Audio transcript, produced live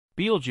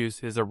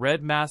Betelgeuse is a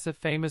red massive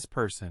famous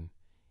person.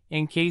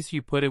 In case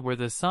you put it where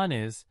the sun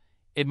is,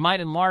 it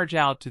might enlarge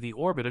out to the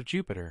orbit of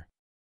Jupiter.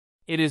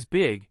 It is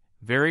big,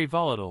 very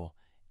volatile,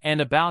 and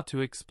about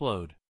to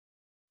explode.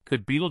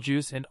 Could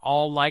Betelgeuse in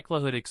all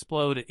likelihood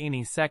explode at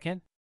any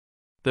second?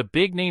 The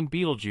big name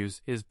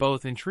Betelgeuse is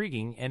both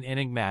intriguing and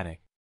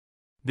enigmatic.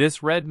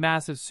 This red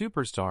massive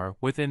superstar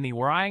within the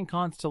Orion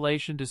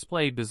constellation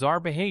displayed bizarre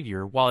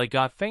behavior while it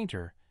got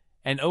fainter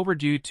and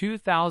overdue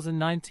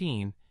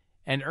 2019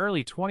 and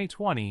early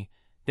 2020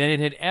 than it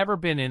had ever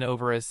been in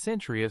over a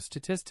century of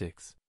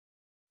statistics.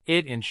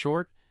 It, in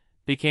short,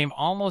 became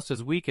almost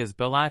as weak as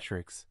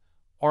Bellatrix,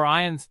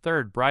 Orion's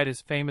third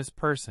brightest famous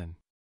person.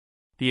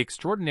 The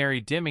extraordinary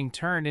dimming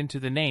turned into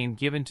the name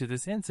given to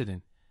this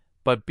incident,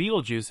 but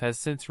Betelgeuse has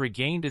since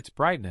regained its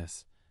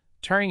brightness,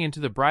 turning into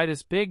the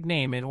brightest big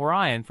name in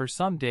Orion for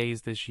some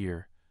days this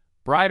year,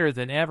 brighter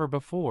than ever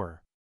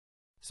before.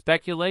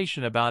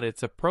 Speculation about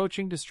its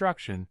approaching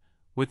destruction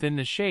within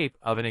the shape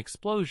of an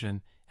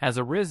explosion has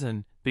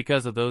arisen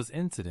because of those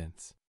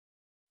incidents.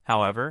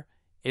 However,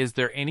 is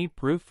there any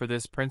proof for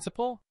this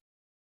principle?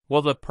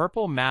 Will the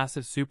purple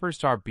massive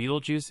superstar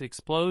Betelgeuse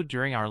explode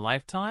during our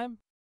lifetime?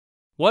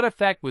 What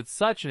effect would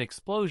such an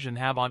explosion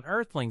have on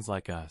Earthlings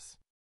like us?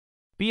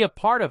 Be a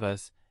part of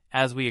us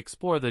as we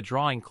explore the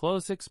drawing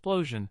close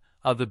explosion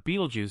of the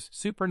Betelgeuse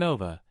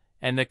supernova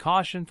and the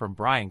caution from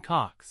Brian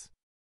Cox.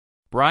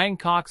 Brian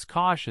Cox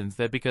cautions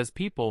that because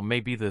people may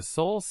be the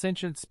sole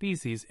sentient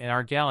species in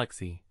our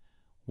galaxy,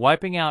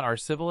 wiping out our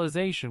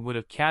civilization would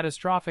have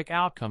catastrophic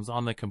outcomes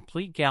on the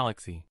complete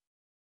galaxy.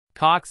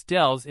 Cox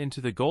delves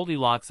into the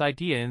Goldilocks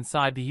idea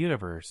inside the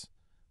universe,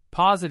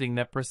 positing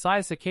that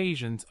precise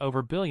occasions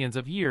over billions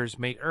of years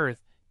made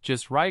Earth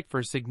just right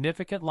for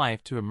significant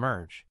life to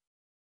emerge.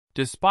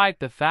 Despite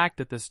the fact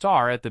that the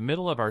star at the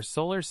middle of our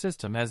solar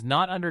system has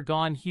not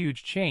undergone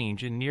huge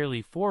change in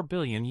nearly 4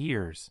 billion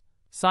years,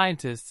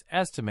 scientists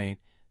estimate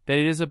that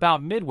it is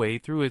about midway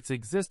through its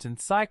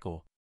existence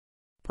cycle.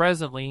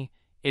 Presently,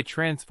 it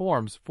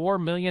transforms 4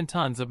 million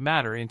tons of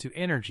matter into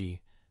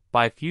energy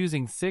by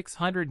fusing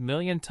 600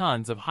 million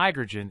tons of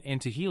hydrogen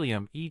into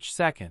helium each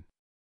second.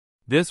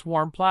 This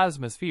warm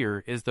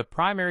plasmasphere is the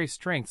primary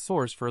strength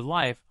source for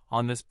life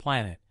on this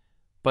planet,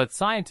 but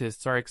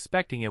scientists are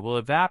expecting it will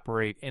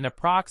evaporate in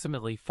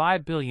approximately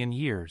 5 billion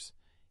years,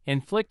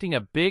 inflicting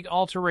a big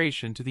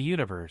alteration to the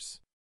universe.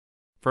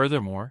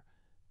 Furthermore,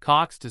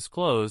 Cox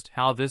disclosed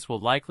how this will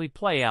likely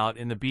play out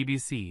in the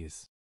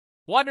BBC's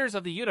Wonders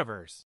of the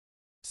Universe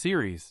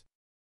series.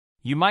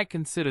 You might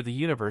consider the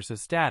universe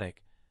as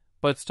static,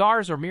 but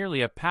stars are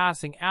merely a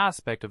passing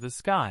aspect of the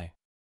sky.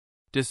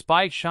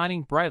 Despite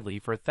shining brightly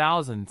for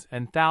thousands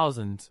and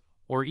thousands,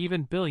 or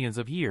even billions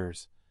of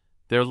years,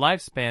 their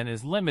lifespan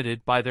is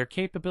limited by their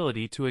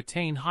capability to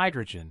attain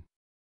hydrogen.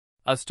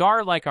 A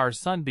star like our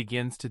Sun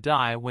begins to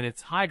die when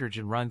its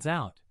hydrogen runs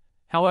out.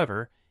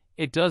 However,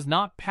 it does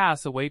not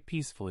pass away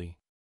peacefully.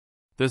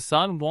 The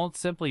Sun won't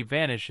simply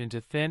vanish into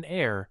thin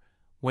air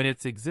when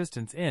its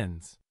existence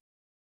ends.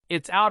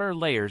 Its outer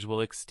layers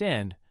will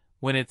extend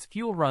when its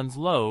fuel runs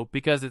low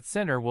because its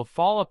center will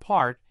fall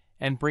apart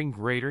and bring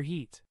greater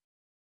heat.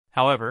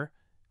 However,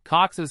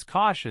 Cox has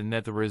cautioned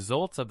that the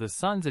results of the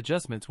Sun's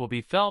adjustments will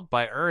be felt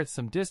by Earth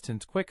some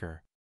distance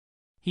quicker.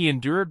 He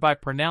endured by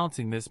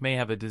pronouncing this may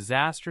have a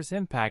disastrous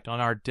impact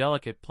on our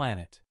delicate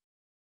planet.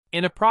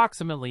 In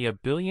approximately 1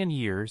 billion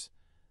years,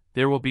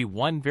 there will be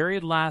one very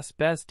last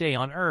best day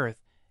on Earth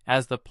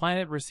as the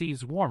planet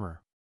receives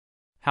warmer.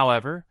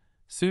 However,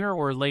 sooner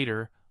or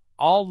later,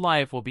 all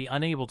life will be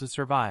unable to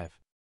survive.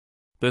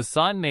 The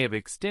Sun may have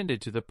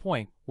extended to the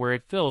point where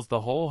it fills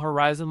the whole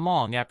horizon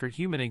long after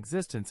human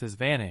existence has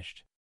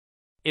vanished.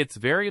 Its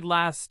very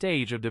last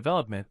stage of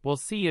development will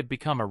see it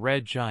become a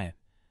red giant,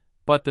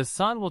 but the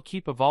Sun will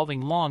keep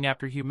evolving long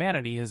after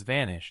humanity has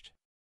vanished.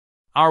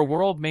 Our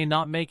world may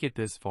not make it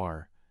this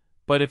far,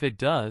 but if it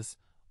does,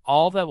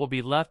 all that will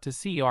be left to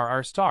see are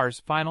our star's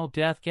final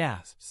death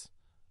gasps,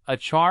 a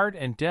charred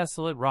and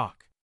desolate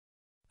rock.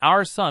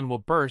 Our Sun will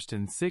burst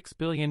in 6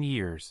 billion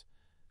years,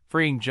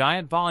 freeing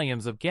giant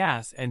volumes of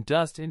gas and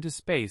dust into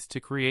space to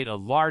create a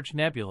large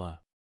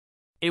nebula.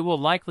 It will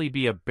likely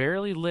be a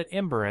barely lit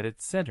ember at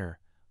its center,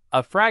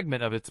 a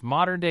fragment of its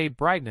modern-day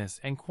brightness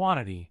and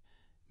quantity,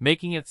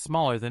 making it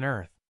smaller than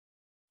Earth.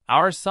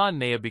 Our Sun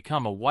may have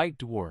become a white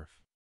dwarf.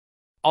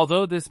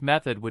 Although this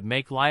method would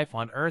make life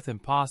on Earth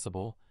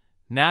impossible,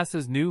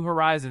 NASA's New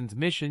Horizons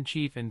mission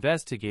chief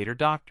investigator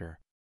Dr.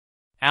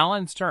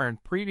 Alan Stern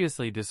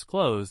previously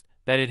disclosed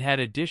that it had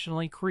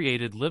additionally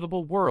created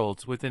livable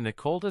worlds within the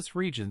coldest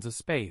regions of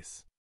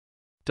space.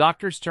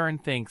 Dr. Stern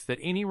thinks that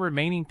any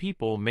remaining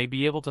people may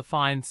be able to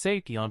find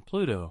safety on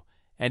Pluto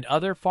and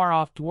other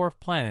far-off dwarf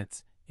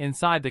planets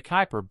inside the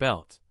Kuiper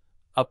Belt,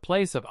 a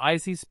place of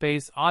icy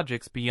space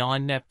objects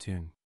beyond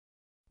Neptune.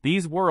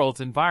 These worlds'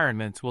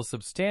 environments will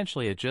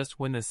substantially adjust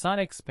when the Sun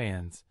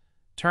expands,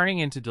 turning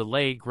into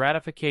delayed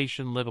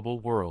gratification livable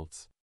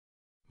worlds.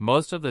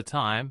 Most of the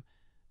time,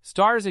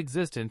 stars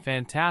exist in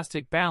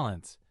fantastic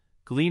balance,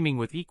 gleaming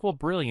with equal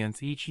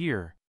brilliance each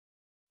year.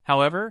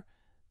 However,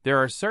 There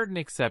are certain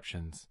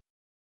exceptions.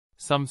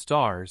 Some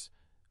stars,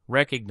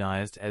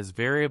 recognized as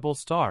variable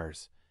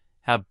stars,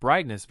 have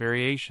brightness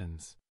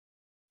variations.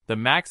 The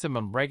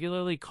maximum,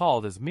 regularly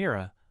called as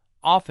Mira,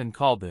 often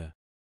called the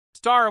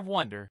Star of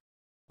Wonder,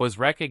 was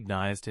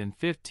recognized in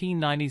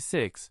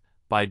 1596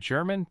 by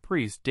German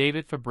priest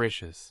David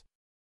Fabricius.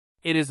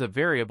 It is a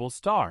variable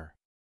star.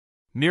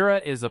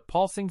 Mira is a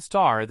pulsing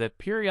star that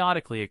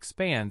periodically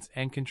expands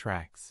and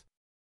contracts.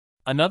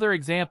 Another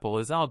example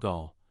is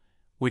Algol,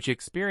 which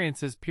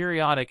experiences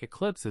periodic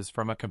eclipses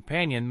from a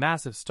companion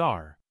massive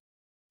star.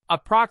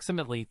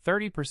 Approximately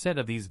 30%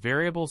 of these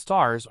variable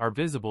stars are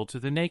visible to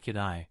the naked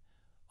eye,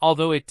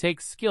 although it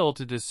takes skill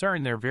to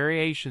discern their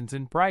variations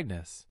in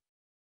brightness.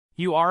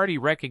 You already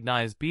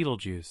recognize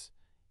Betelgeuse,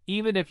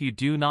 even if you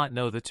do not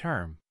know the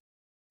term.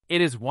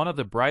 It is one of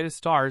the brightest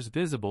stars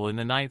visible in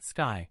the night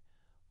sky,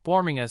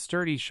 forming a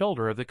sturdy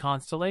shoulder of the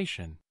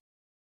constellation.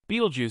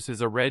 Betelgeuse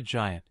is a red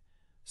giant,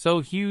 so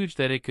huge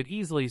that it could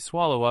easily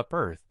swallow up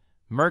Earth,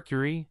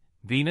 Mercury,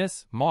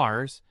 Venus,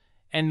 Mars,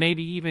 and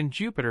maybe even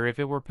Jupiter if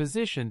it were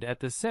positioned at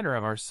the center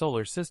of our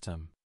solar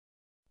system.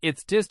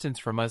 Its distance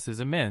from us is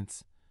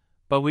immense,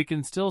 but we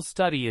can still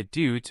study it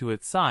due to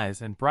its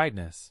size and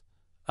brightness.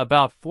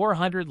 About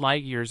 400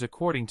 light-years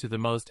according to the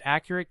most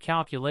accurate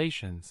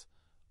calculations,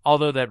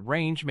 although that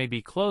range may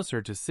be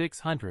closer to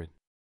 600.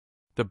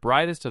 The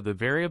brightest of the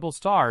variable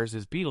stars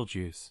is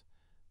Betelgeuse,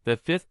 the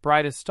fifth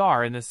brightest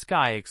star in the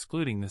sky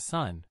excluding the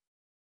Sun.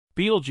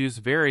 Betelgeuse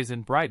varies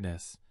in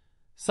brightness,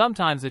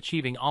 sometimes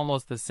achieving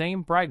almost the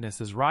same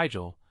brightness as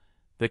Rigel,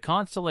 the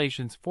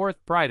constellation's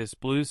fourth brightest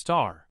blue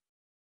star.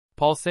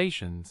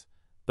 Pulsations,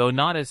 though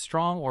not as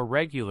strong or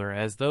regular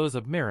as those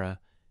of Mira,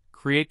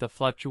 create the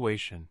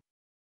fluctuation.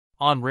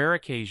 On rare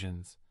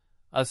occasions,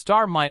 a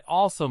star might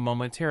also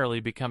momentarily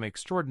become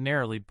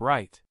extraordinarily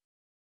bright.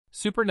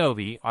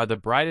 Supernovae are the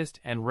brightest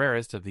and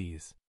rarest of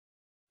these.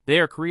 They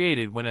are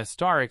created when a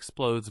star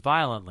explodes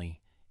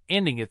violently,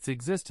 ending its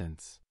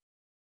existence.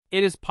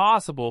 It is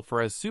possible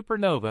for a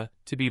supernova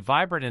to be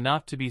vibrant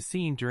enough to be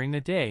seen during the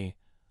day,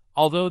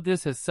 although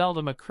this has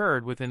seldom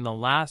occurred within the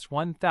last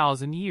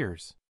 1,000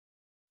 years.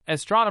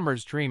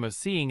 Astronomers dream of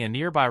seeing a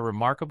nearby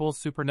remarkable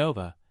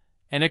supernova,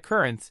 an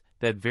occurrence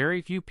that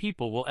very few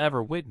people will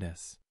ever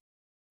witness.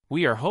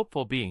 We are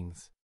hopeful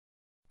beings.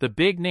 The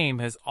big name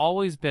has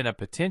always been a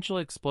potential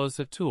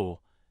explosive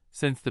tool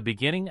since the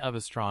beginning of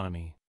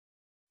astronomy.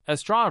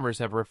 Astronomers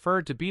have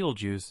referred to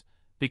Betelgeuse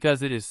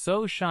because it is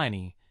so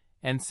shiny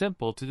and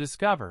simple to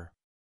discover.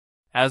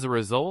 As a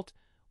result,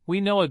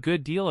 we know a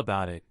good deal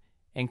about it,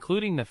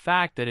 including the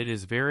fact that it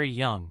is very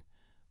young,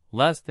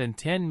 less than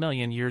 10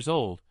 million years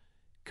old,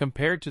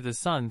 compared to the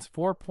Sun's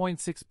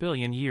 4.6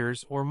 billion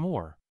years or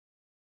more.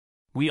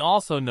 We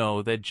also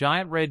know that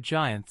giant red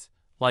giants,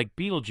 like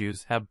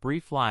Betelgeuse, have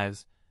brief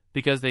lives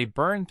because they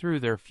burn through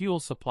their fuel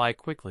supply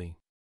quickly.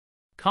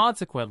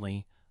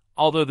 Consequently,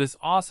 although this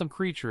awesome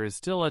creature is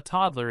still a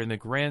toddler in the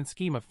grand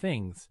scheme of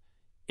things,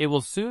 it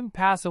will soon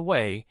pass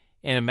away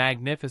in a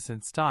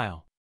magnificent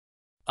style.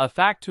 A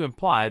fact to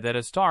imply that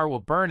a star will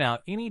burn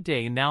out any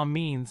day now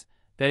means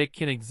that it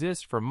can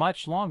exist for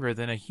much longer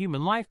than a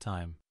human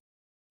lifetime.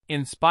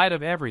 In spite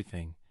of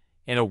everything,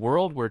 in a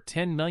world where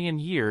 10 million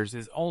years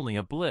is only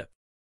a blip,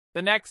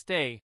 the next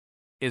day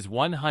is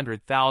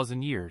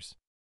 100,000 years.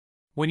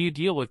 When you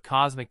deal with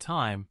cosmic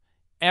time,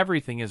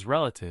 everything is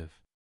relative.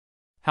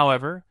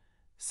 However,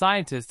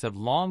 scientists have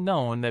long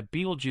known that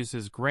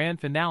Betelgeuse's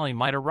grand finale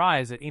might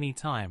arise at any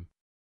time.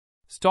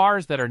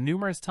 Stars that are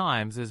numerous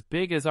times as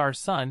big as our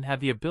Sun have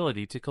the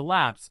ability to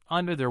collapse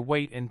under their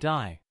weight and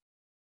die.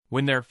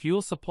 When their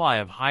fuel supply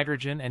of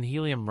hydrogen and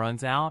helium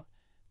runs out,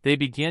 they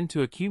begin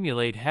to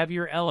accumulate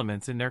heavier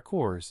elements in their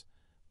cores,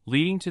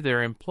 leading to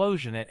their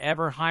implosion at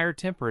ever higher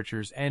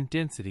temperatures and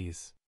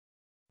densities.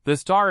 The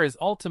star is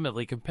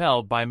ultimately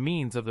compelled by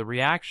means of the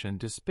reaction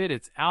to spit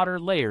its outer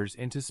layers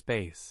into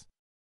space.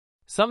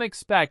 Some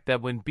expect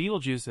that when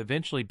Betelgeuse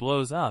eventually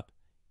blows up,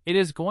 it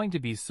is going to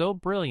be so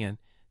brilliant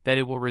that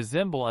it will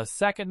resemble a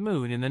second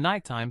moon in the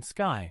nighttime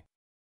sky.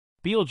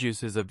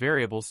 Betelgeuse is a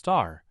variable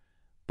star,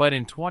 but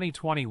in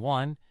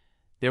 2021,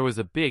 there was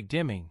a big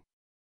dimming.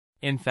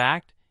 In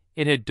fact,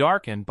 it had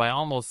darkened by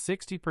almost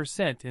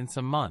 60% in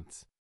some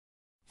months.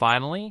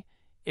 Finally,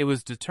 it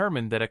was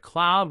determined that a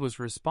cloud was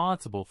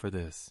responsible for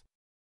this.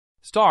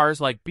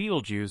 Stars like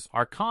Betelgeuse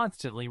are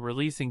constantly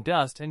releasing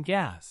dust and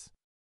gas.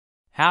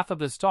 Half of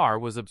the star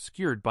was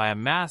obscured by a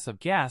mass of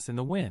gas in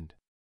the wind.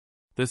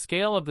 The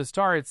scale of the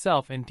star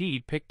itself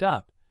indeed picked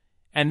up,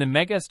 and the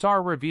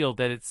megastar revealed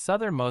that its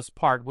southernmost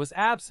part was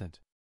absent.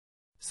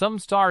 Some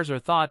stars are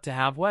thought to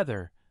have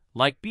weather,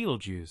 like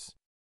Betelgeuse.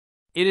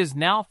 It is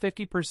now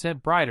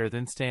 50% brighter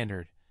than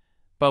standard,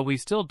 but we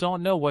still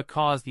don't know what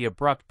caused the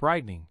abrupt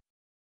brightening.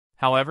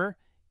 However,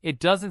 it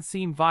doesn't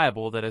seem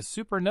viable that a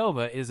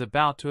supernova is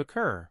about to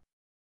occur.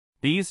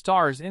 These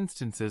stars'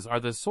 instances are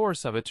the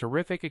source of a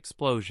terrific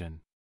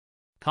explosion.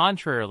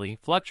 Contrarily,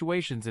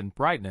 fluctuations in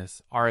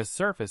brightness are a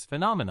surface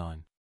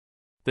phenomenon.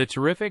 The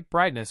terrific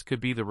brightness could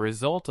be the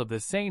result of the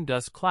same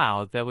dust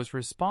cloud that was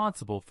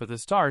responsible for the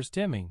star's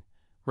dimming,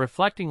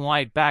 reflecting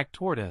light back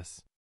toward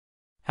us.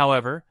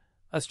 However,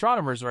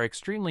 astronomers are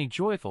extremely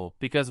joyful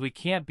because we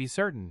can't be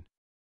certain.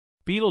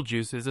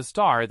 Betelgeuse is a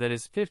star that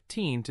is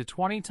 15 to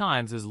 20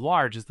 times as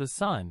large as the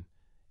Sun,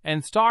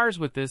 and stars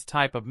with this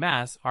type of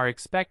mass are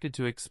expected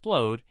to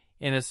explode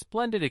in a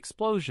splendid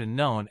explosion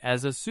known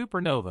as a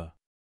supernova.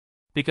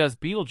 Because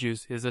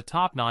Betelgeuse is a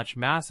top-notch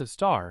massive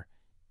star,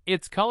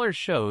 its color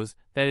shows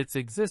that its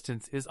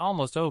existence is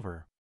almost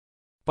over.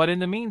 But in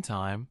the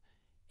meantime,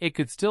 it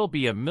could still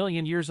be a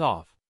million years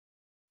off.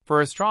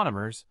 For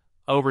astronomers,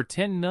 over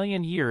 10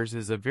 million years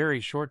is a very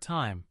short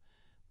time,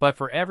 but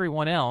for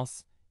everyone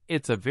else,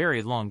 it's a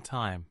very long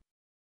time.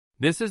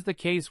 This is the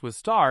case with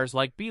stars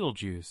like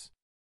Betelgeuse.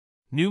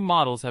 New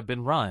models have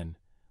been run,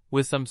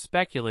 with some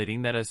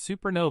speculating that a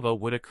supernova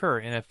would occur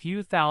in a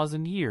few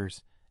thousand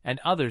years, and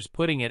others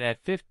putting it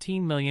at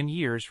 15 million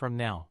years from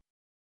now.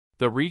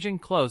 The region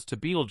close to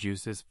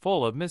Betelgeuse is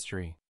full of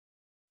mystery.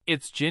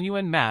 Its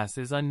genuine mass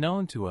is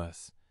unknown to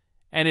us,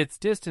 and its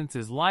distance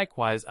is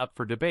likewise up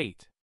for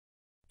debate.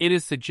 It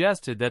is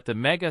suggested that the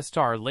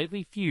megastar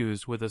lately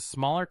fused with a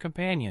smaller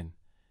companion,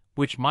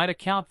 which might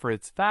account for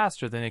its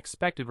faster than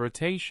expected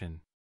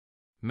rotation.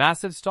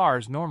 Massive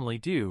stars normally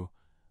do,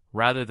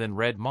 rather than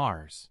red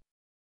Mars.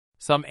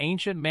 Some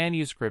ancient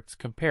manuscripts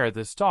compare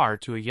the star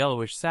to a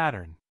yellowish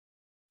Saturn.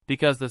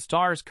 Because the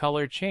star's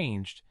color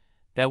changed,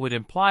 that would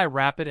imply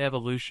rapid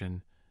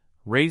evolution,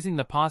 raising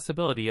the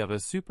possibility of a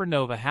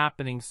supernova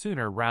happening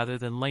sooner rather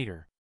than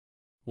later.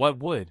 What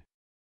would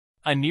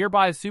a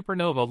nearby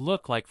supernova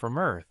look like from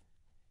Earth,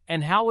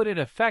 and how would it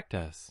affect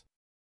us?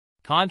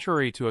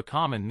 Contrary to a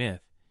common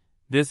myth,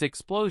 this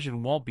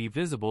explosion won't be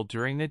visible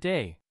during the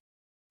day.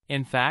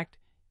 In fact,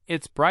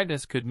 its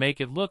brightness could make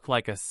it look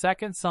like a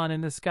second sun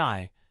in the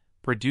sky,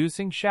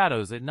 producing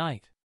shadows at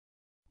night.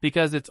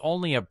 Because it's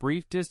only a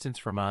brief distance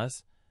from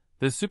us,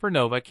 the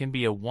supernova can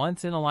be a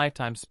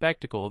once-in-a-lifetime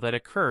spectacle that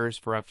occurs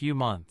for a few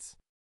months.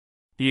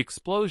 The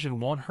explosion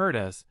won't hurt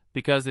us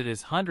because it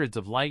is hundreds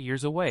of light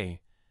years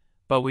away,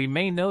 but we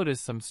may notice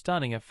some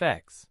stunning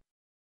effects.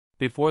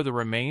 Before the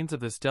remains of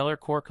the stellar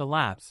core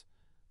collapse,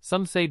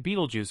 some say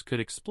Betelgeuse could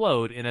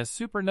explode in a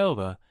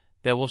supernova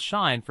that will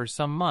shine for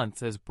some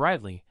months as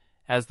brightly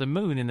as the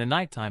moon in the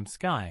nighttime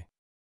sky.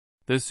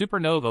 The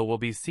supernova will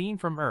be seen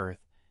from Earth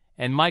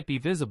and might be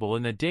visible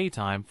in the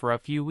daytime for a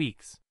few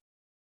weeks.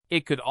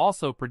 It could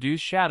also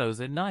produce shadows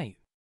at night.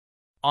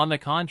 On the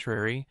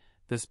contrary,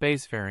 the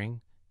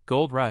spacefaring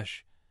gold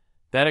rush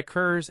that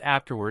occurs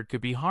afterward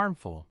could be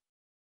harmful.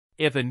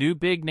 If a new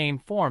big name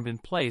formed in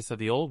place of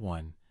the old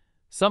one,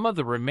 some of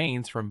the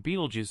remains from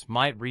Betelgeuse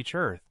might reach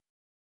Earth.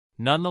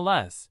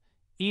 Nonetheless,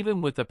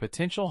 even with the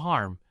potential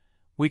harm,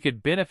 we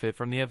could benefit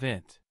from the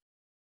event.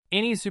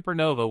 Any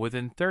supernova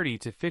within 30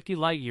 to 50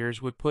 light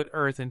years would put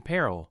Earth in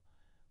peril,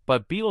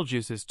 but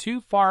Betelgeuse is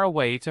too far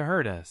away to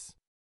hurt us.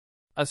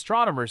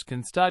 Astronomers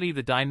can study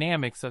the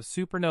dynamics of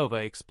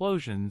supernova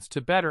explosions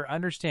to better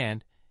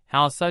understand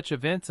how such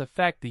events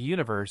affect the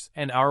universe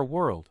and our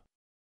world.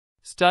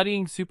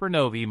 Studying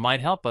supernovae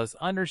might help us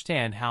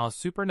understand how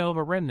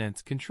supernova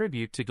remnants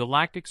contribute to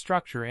galactic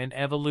structure and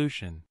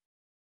evolution.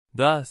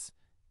 Thus,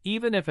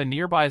 even if a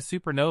nearby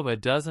supernova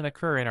doesn't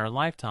occur in our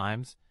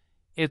lifetimes,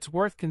 it's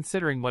worth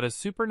considering what a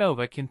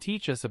supernova can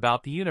teach us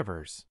about the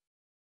universe.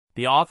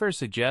 The author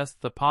suggests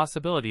the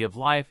possibility of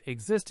life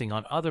existing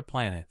on other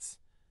planets,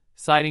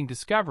 citing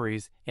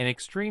discoveries in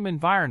extreme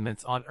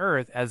environments on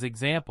Earth as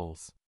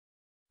examples.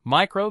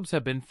 Microbes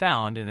have been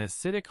found in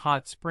acidic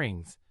hot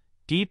springs,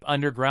 deep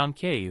underground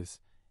caves,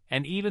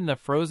 and even the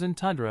frozen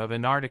tundra of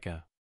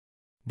Antarctica.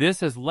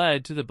 This has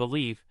led to the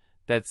belief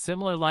that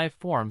similar life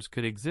forms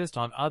could exist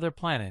on other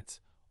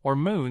planets or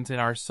moons in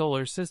our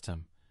solar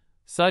system,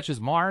 such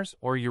as Mars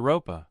or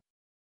Europa.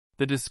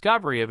 The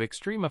discovery of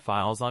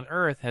extremophiles on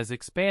Earth has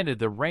expanded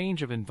the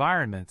range of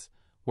environments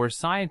where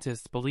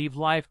scientists believe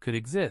life could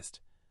exist,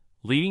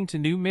 leading to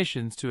new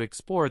missions to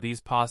explore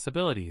these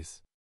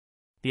possibilities.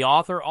 The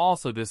author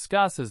also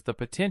discusses the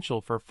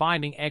potential for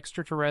finding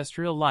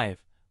extraterrestrial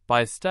life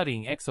by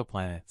studying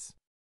exoplanets.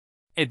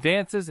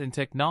 Advances in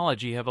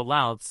technology have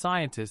allowed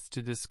scientists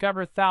to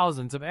discover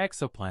thousands of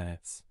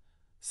exoplanets,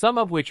 some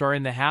of which are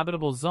in the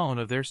habitable zone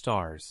of their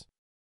stars.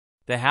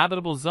 The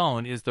habitable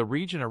zone is the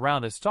region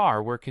around a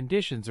star where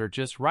conditions are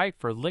just right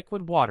for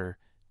liquid water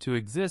to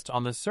exist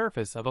on the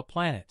surface of a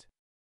planet.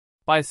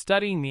 By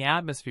studying the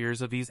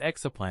atmospheres of these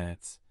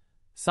exoplanets,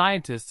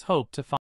 scientists hope to find